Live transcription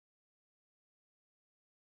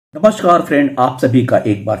नमस्कार फ्रेंड, आप सभी का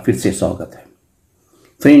एक बार फिर से स्वागत है।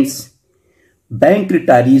 फ्रेंड्स, बैंक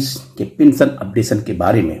रिटायरीज के पेंशन अपडेशन के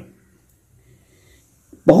बारे में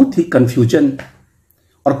बहुत ही कंफ्यूजन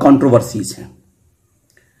और कंट्रोवर्सीज हैं।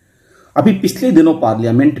 अभी पिछले दिनों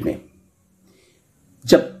पार्लियामेंट में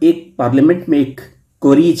जब एक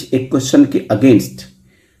क्वेश्चन के against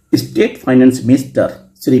state finance minister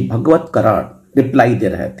Shri भगवत कराड़ रिप्लाई दे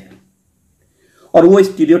रहे थे और वो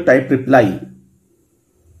स्टीरियोटाइप रिप्लाई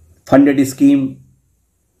फंडेड स्कीम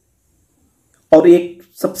और एक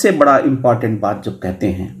सबसे बड़ा इंपॉर्टेंट बात जब कहते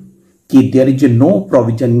हैं कि there is no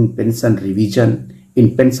provision in pension revision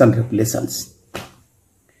in pension regulations.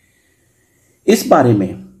 इस बारे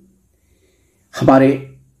में हमारे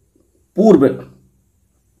पूर्व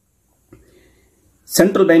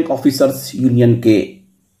सेंट्रल बैंक ऑफिसर्स यूनियन के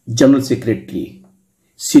जनरल सेक्रेटरी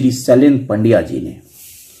श्री शैलेंद्र पंड्या जी ने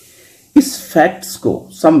इस फैक्ट्स को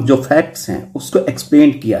जो फैक्ट्स हैं उसको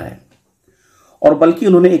एक्सप्लेन किया है और बल्कि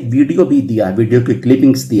उन्होंने एक वीडियो भी दिया है, वीडियो की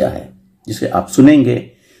क्लिपिंग्स दिया है जिसे आप सुनेंगे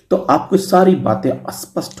तो आपको सारी बातें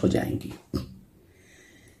स्पष्ट हो जाएंगी।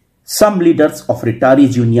 Some leaders of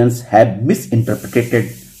retirees unions have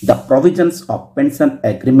misinterpreted the provisions of pension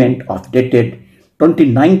agreement of dated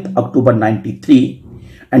 29th October 93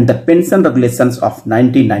 and the pension regulations of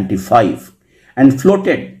 1995 and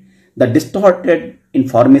floated the distorted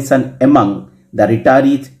information among the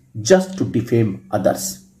retirees just to defame others.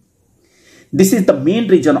 This is the main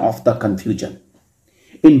reason of the confusion.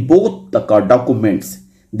 In both the documents,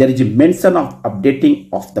 there is a mention of updating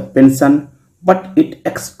of the pension, but it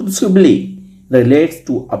exclusively relates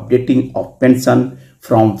to updating of pension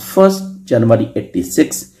from 1st January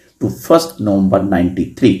 86 to 1st November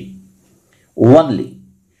 93 only,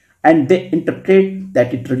 and they interpret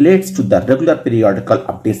that it relates to the regular periodical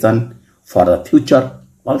updation for the future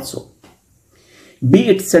also. Be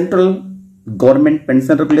it central government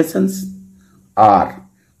pension regulations or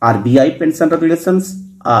RBI pension regulations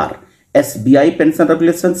or SBI pension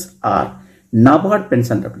regulations or NABARD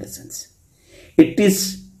pension regulations. It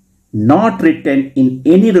is not written in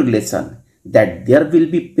any regulation that there will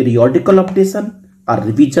be periodical updation or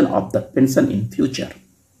revision of the pension in future.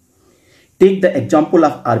 Take the example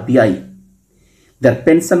of RBI. Their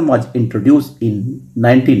pension was introduced in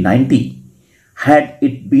 1990. Had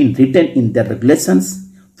it been written in their regulations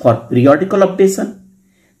for periodical updation,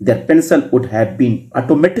 their pension would have been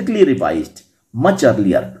automatically revised much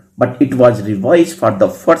earlier, but it was revised for the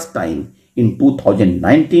first time in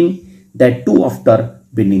 2019, that too after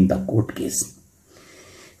winning the court case.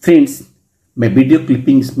 Friends, मैं video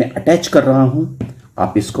clippings में attach कर रहा हूं,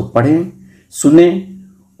 आप इसको पढ़ें, सुने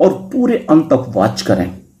और पूरे अंत तक वॉच करें।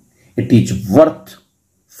 It is worth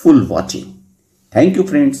full watching. Thank you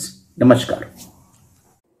friends, नमस्कार।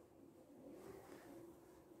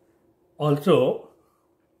 Also,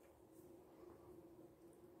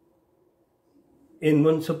 in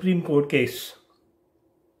one Supreme Court case,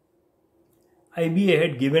 IBA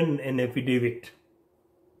had given an affidavit.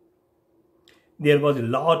 There was a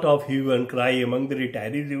lot of hue and cry among the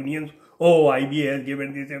retirees unions. Oh, IBA has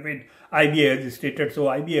given this affidavit. IBA has stated so.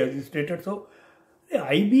 IBA has stated so. The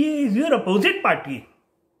IBA is your opposite party.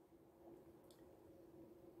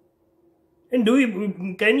 And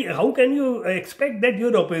how can you expect that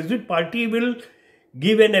your opposite party will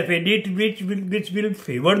give an affidavit which will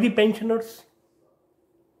favor the pensioners?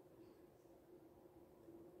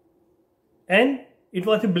 And it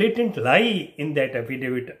was a blatant lie in that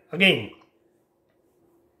affidavit. Again,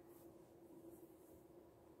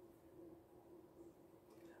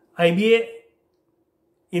 IBA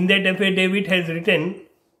in that affidavit has written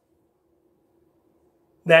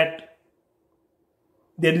that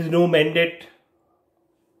there is no mandate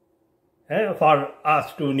for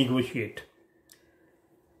us to negotiate.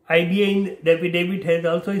 IBA in the affidavit has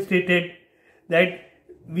also stated that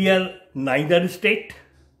we are neither state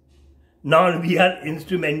nor we are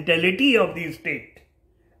instrumentality of the state.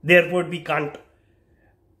 Therefore, we can't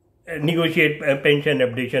negotiate pension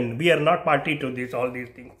updation. We are not party to this, all these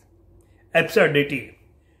things. Absurdity.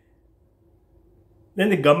 Then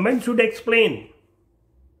the government should explain.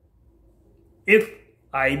 If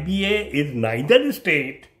IBA is neither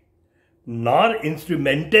state nor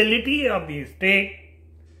instrumentality of the state,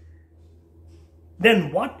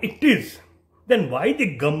 then what it is? Then why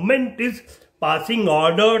the government is passing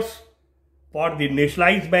orders for the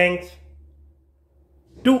nationalized banks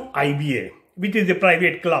to IBA, which is a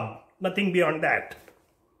private club, nothing beyond that.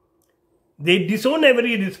 They disown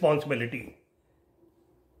every responsibility.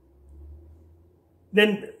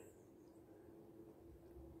 Then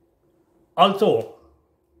also,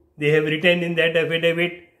 they have written in that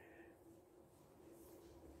affidavit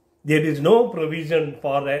there is no provision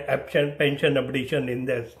for a pension updation in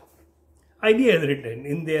this. IBA has written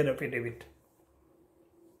in their affidavit.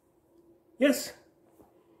 Yes.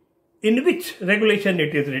 In which regulation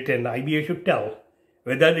it is written, IBA should tell.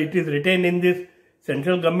 Whether it is written in this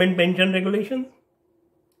central government pension regulation,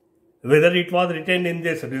 whether it was written in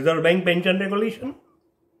this Reserve Bank pension regulation,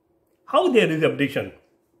 how there is updation?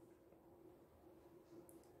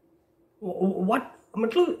 What?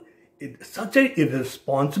 Such a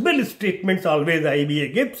irresponsible statements always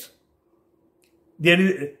IBA gives.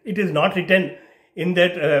 It is not written in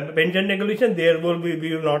that pension regulation, we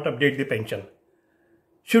will not update the pension.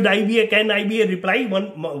 Can IBA reply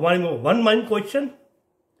one month question?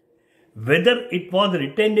 Whether it was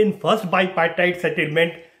written in first bipartite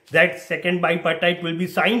settlement, that second bipartite will be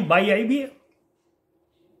signed by IBA?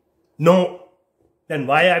 No. Then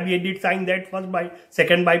why IBA did sign that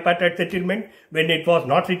second bipartite settlement when it was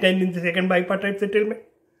not written in the second bipartite settlement?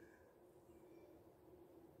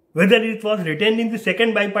 Whether it was written in the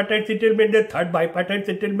second bipartite settlement, the third bipartite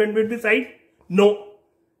settlement will be signed? No.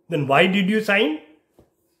 Then why did you sign?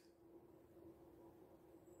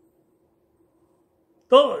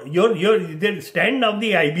 तो your stand of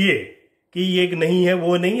the IBA कि ये नहीं है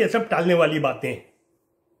वो नहीं है, सब टालने वाली बातें.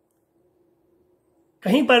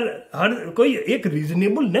 कहीं पर हर कोई एक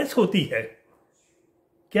रीजनेबलनेस होती है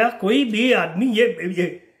क्या? कोई भी आदमी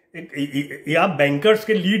ये आप बैंकर्स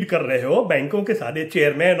के लीड कर रहे हो, बैंकों के सारे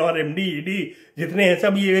चेयरमैन और एमडी ईडी जितने हैं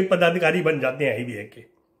सब ये पदाधिकारी बन जाते हैं IBA के,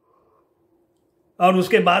 और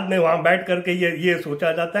उसके बाद में वहां बैठ करके ये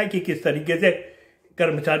सोचा जाता है कि किस तरीके से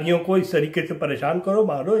कर्मचारियों को इस तरीके से परेशान करो,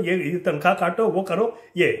 मारो, ये तनख्वाह काटो, वो करो.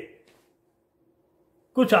 ये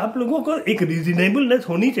कुछ आप लोगों को एक रीजनेबलनेस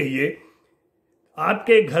होनी चाहिए.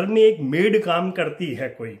 आपके घर में एक मेड काम करती है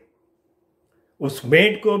कोई, उस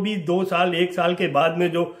मेड को भी 2 साल 1 साल के बाद में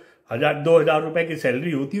जो 1000-2000 रुपए की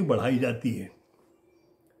सैलरी होती है बढ़ाई जाती है.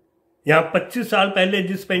 यहाँ 25 साल पहले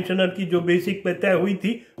जिस पेंशनर की जो बेसिक पे तय हुई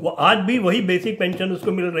थी वो आज भी वही बेसिक पेंशन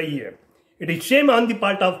उसको मिल रही है. It is shame on the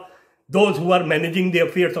part of those who are managing the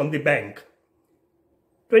affairs of the bank.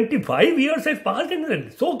 25 years have passed and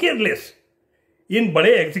so careless. इन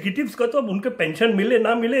बड़े एग्जीक्यूटिव्स का तो अब उनके पेंशन मिले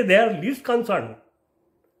ना मिले दे आर लीस्ट कंसर्न,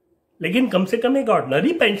 लेकिन कम से कम एक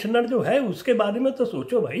ऑर्डिनरी पेंशनर जो है उसके बारे में तो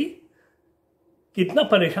सोचो भाई. कितना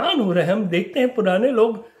परेशान हो रहे हैं. हम देखते हैं पुराने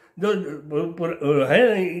लोग जो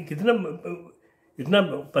हैं इतना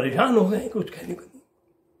परेशान हो गए कुछ कहने को नहीं.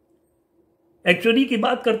 एक्चुअली की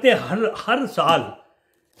बात करते हैं, हर साल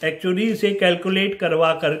एक्चुअली से कैलकुलेट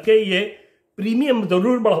करवा करके ये प्रीमियम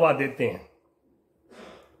जरूर बढ़वा देते हैं.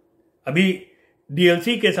 अभी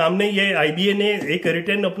डीएलसी के सामने ये IBA ने एक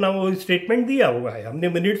रिटर्न अपना वो स्टेटमेंट दिया हुआ है, हमने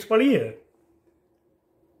मिनट्स पढ़ी है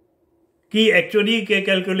कि एक्चुअली के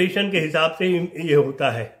कैलकुलेशन के हिसाब से ये होता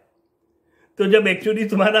है. तो जब एक्चुअली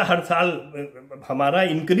तुम्हारा हर साल हमारा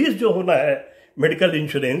इंक्रीज जो होना है मेडिकल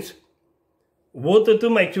इंश्योरेंस, वो तो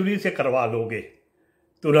तुम एक्चुअली से करवा लोगे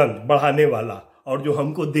तुरंत बढ़ाने वाला, और जो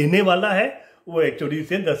हमको देने वाला है वो एक्चुअली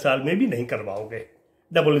से 10 साल में भी नहीं करवाओगे.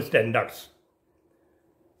 Double standards.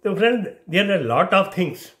 तो friend, there are lot of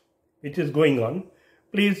things which is going on.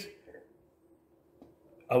 Please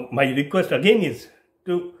my request again is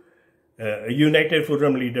to United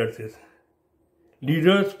forum leaders is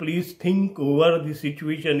leaders, please think over the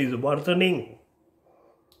situation is worsening.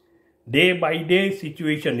 Day by day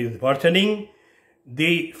situation is worsening. The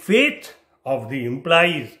faith of the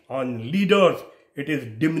employees on leaders, it is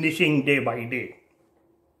diminishing day by day.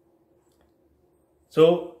 So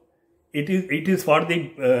it is for the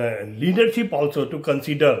leadership also to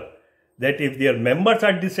consider that if their members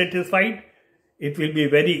are dissatisfied, it will be a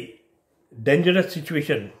very dangerous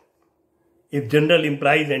situation if general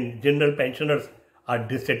employees and general pensioners are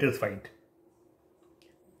dissatisfied.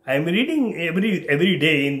 I am reading every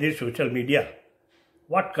day in this social media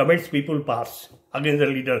what comments people pass against the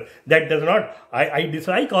leader. That does not, I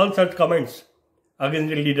dislike all such comments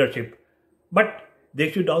against the leadership. But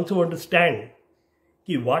they should also understand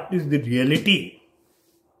कि what is the reality.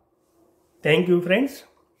 Thank you friends.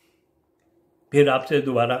 फिर आपसे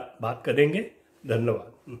दोबारा बात करेंगे.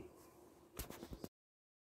 धन्यवाद.